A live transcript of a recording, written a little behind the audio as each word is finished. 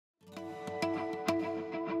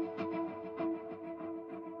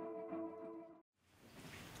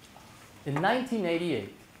In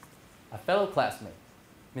 1988, a fellow classmate,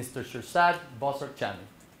 Mr. Shirsad Bosarchani,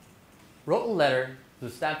 wrote a letter to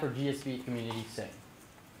the Stanford GSB community saying,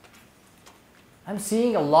 "I'm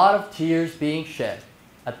seeing a lot of tears being shed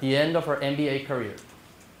at the end of our MBA career.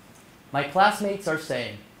 My classmates are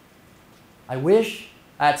saying, I wish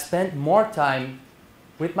I had spent more time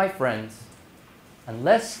with my friends and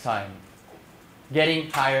less time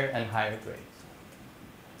getting higher and higher grades."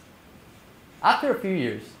 After a few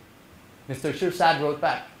years, Mr. Shirsad wrote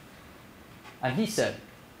back, and he said,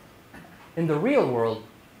 "In the real world,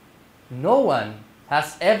 no one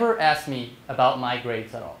has ever asked me about my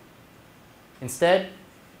grades at all. Instead,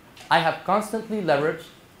 I have constantly leveraged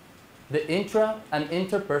the intra and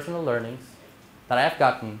interpersonal learnings that I have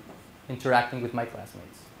gotten interacting with my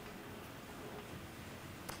classmates."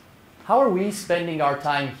 How are we spending our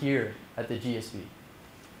time here at the GSB?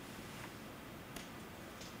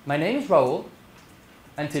 My name is Raul,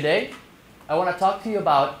 and today I want to talk to you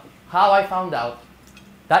about how I found out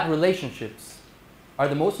that relationships are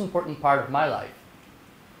the most important part of my life,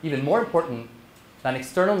 even more important than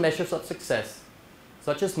external measures of success,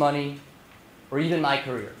 such as money or even my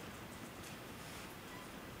career.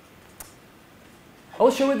 I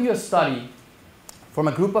will share with you a study from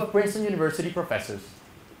a group of Princeton University professors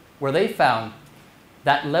where they found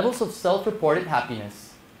that levels of self-reported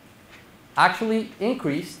happiness actually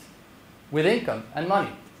increased with income and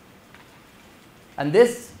money. And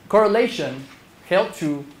this correlation held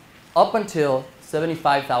true up until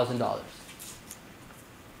 $75,000.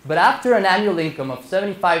 But after an annual income of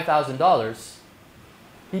 $75,000,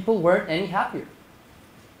 people weren't any happier.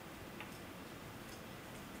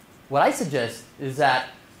 What I suggest is that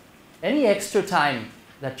any extra time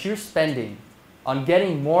that you're spending on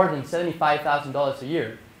getting more than $75,000 a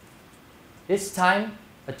year is time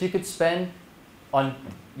that you could spend on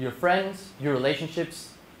your friends, your relationships,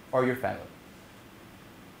 or your family.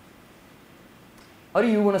 How do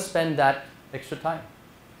you want to spend that extra time?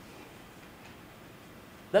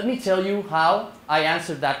 Let me tell you how I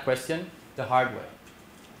answered that question the hard way.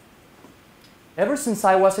 Ever since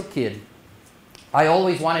I was a kid, I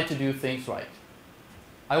always wanted to do things right.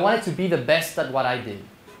 I wanted to be the best at what I did,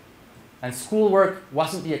 and schoolwork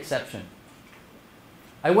wasn't the exception.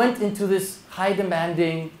 I went into this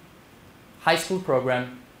high-demanding high school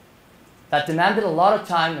program that demanded a lot of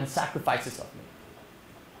time and sacrifices of me.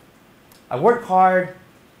 I worked hard,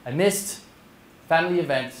 I missed family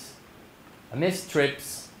events, I missed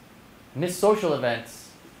trips, I missed social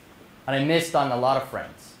events, and I missed on a lot of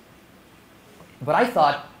friends. But I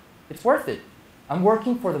thought, it's worth it. I'm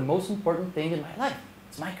working for the most important thing in my life.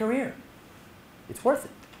 It's my career. It's worth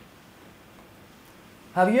it.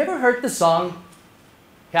 Have you ever heard the song,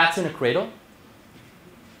 Cats in a Cradle?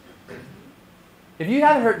 If you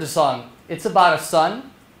haven't heard the song, it's about a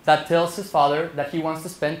son that tells his father that he wants to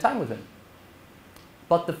spend time with him.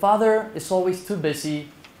 But the father is always too busy,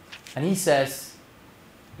 and he says,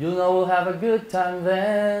 "You'll know we'll have a good time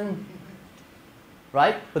then."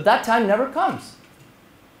 Right? But that time never comes.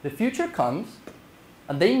 The future comes,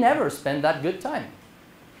 and they never spend that good time.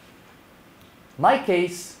 My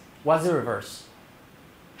case was the reverse.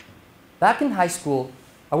 Back in high school,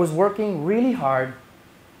 I was working really hard.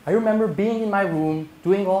 I remember being in my room,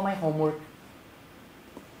 doing all my homework,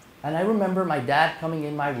 and I remember my dad coming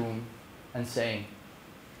in my room and saying,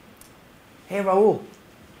 "Hey Raul,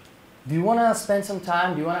 do you want to spend some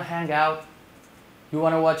time? Do you want to hang out? Do you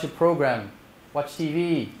want to watch a program? Watch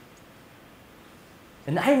TV?"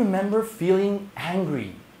 And I remember feeling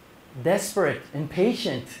angry, desperate,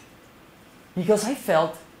 impatient, because I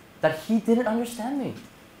felt that he didn't understand me.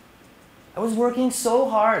 I was working so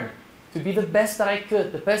hard to be the best that I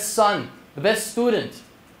could, the best son, the best student,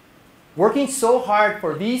 working so hard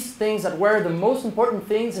for these things that were the most important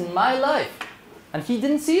things in my life, and he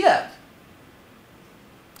didn't see that.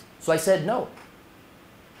 So I said no.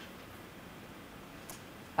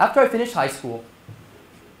 After I finished high school,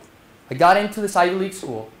 I got into this Ivy League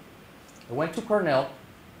school. I went to Cornell,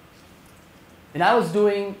 and I was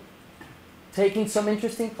taking some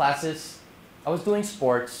interesting classes. I was doing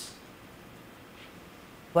sports.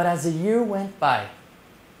 But as the year went by,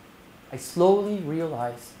 I slowly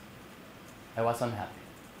realized I was unhappy.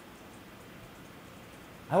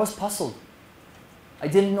 I was puzzled. I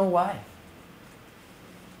didn't know why.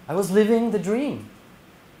 I was living the dream.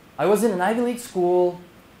 I was in an Ivy League school.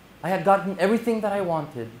 I had gotten everything that I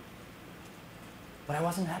wanted. But I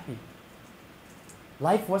wasn't happy.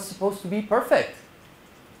 Life was supposed to be perfect.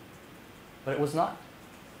 But it was not.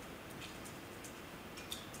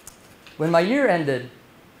 When my year ended,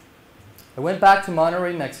 I went back to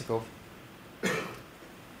Monterrey, Mexico,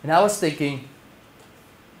 and I was thinking,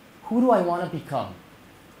 who do I want to become?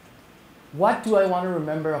 What do I want to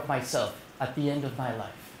remember of myself at the end of my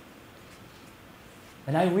life?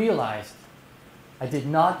 And I realized I did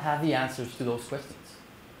not have the answers to those questions.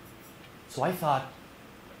 So I thought,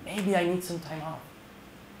 maybe I need some time off.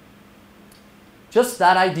 Just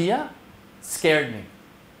that idea scared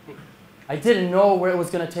me. I didn't know where it was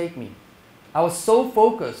going to take me. I was so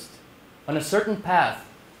focused on a certain path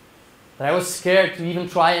that I was scared to even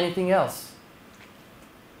try anything else.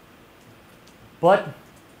 But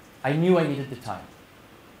I knew I needed the time.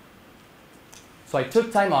 So I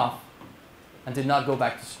took time off and did not go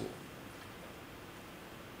back to school.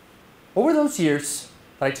 Over those years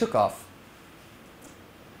that I took off,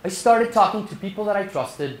 I started talking to people that I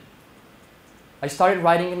trusted. I started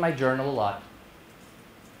writing in my journal a lot.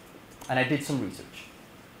 And I did some research.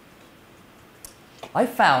 I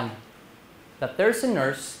found that there's a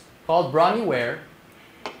nurse called Bronnie Ware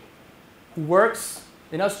who works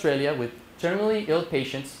in Australia with terminally ill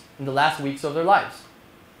patients in the last weeks of their lives.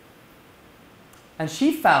 And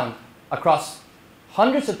she found across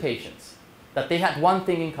hundreds of patients that they had one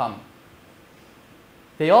thing in common.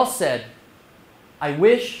 They all said, I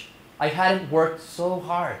wish I hadn't worked so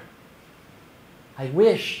hard. I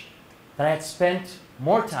wish that I had spent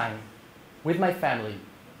more time with my family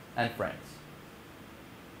and friends.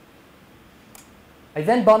 I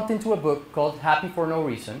then bumped into a book called Happy for No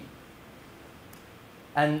Reason.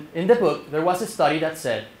 And in the book, there was a study that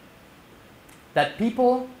said that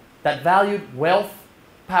people that valued wealth,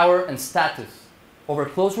 power, and status over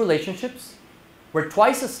close relationships were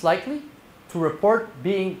twice as likely to report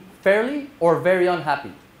being fairly or very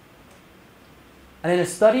unhappy. And in a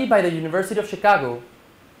study by the University of Chicago,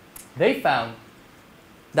 they found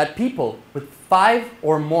that people with 5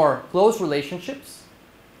 or more close relationships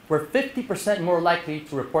were 50% more likely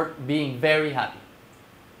to report being very happy.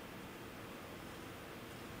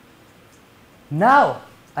 Now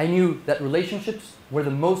I knew that relationships were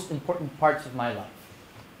the most important parts of my life.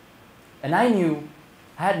 And I knew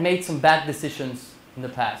I had made some bad decisions in the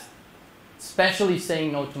past, especially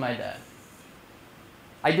saying no to my dad.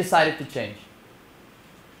 I decided to change.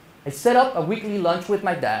 I set up a weekly lunch with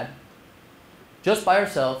my dad, just by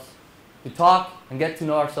ourselves, to talk and get to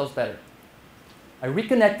know ourselves better. I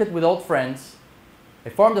reconnected with old friends. I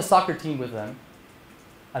formed a soccer team with them.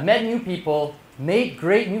 I met new people, made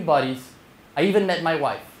great new buddies. I even met my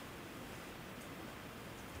wife.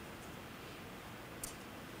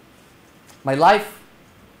 My life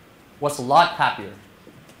was a lot happier.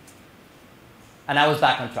 And I was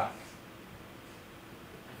back on track.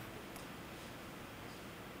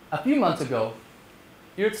 A few months ago,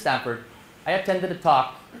 here at Stanford, I attended a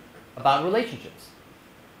talk about relationships.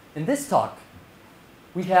 In this talk,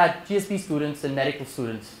 we had GSB students and medical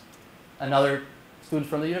students and other students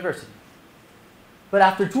from the university. But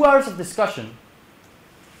after 2 hours of discussion,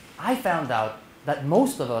 I found out that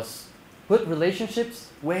most of us put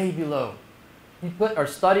relationships way below. We put our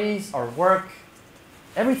studies, our work,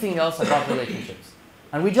 everything else above relationships.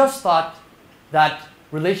 And we just thought that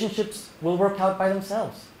relationships will work out by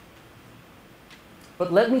themselves.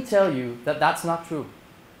 But let me tell you that that's not true.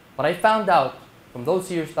 What I found out from those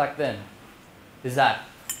years back then is that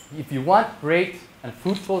if you want great and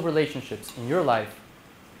fruitful relationships in your life,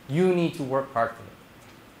 you need to work hard for it.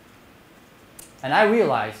 And I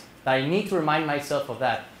realized that I need to remind myself of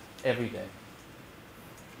that every day.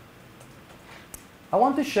 I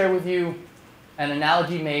want to share with you an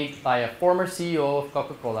analogy made by a former CEO of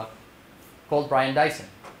Coca-Cola called Brian Dyson.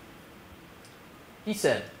 He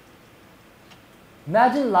said,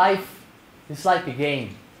 imagine life is like a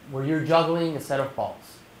game where you're juggling a set of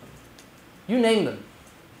balls. You name them: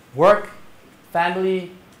 work,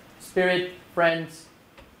 family, spirit, friends.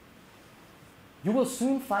 You will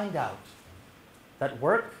soon find out that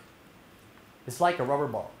work is like a rubber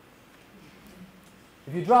ball.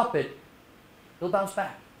 If you drop it, it'll bounce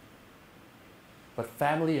back. But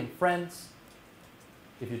family and friends,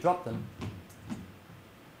 if you drop them,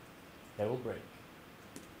 they will break.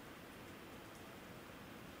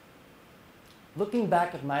 Looking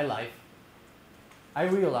back at my life, I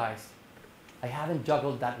realized I haven't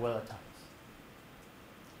juggled that well at times.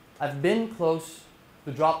 I've been close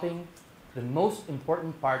to dropping the most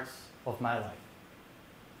important parts of my life.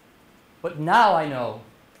 But now I know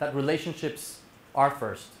that relationships are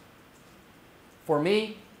first. For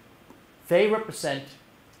me, they represent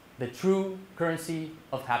the true currency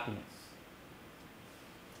of happiness.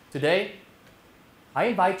 Today, I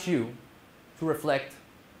invite you to reflect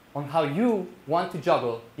on how you want to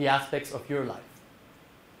juggle the aspects of your life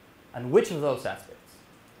and which of those aspects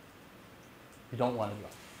you don't want to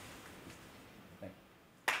drop.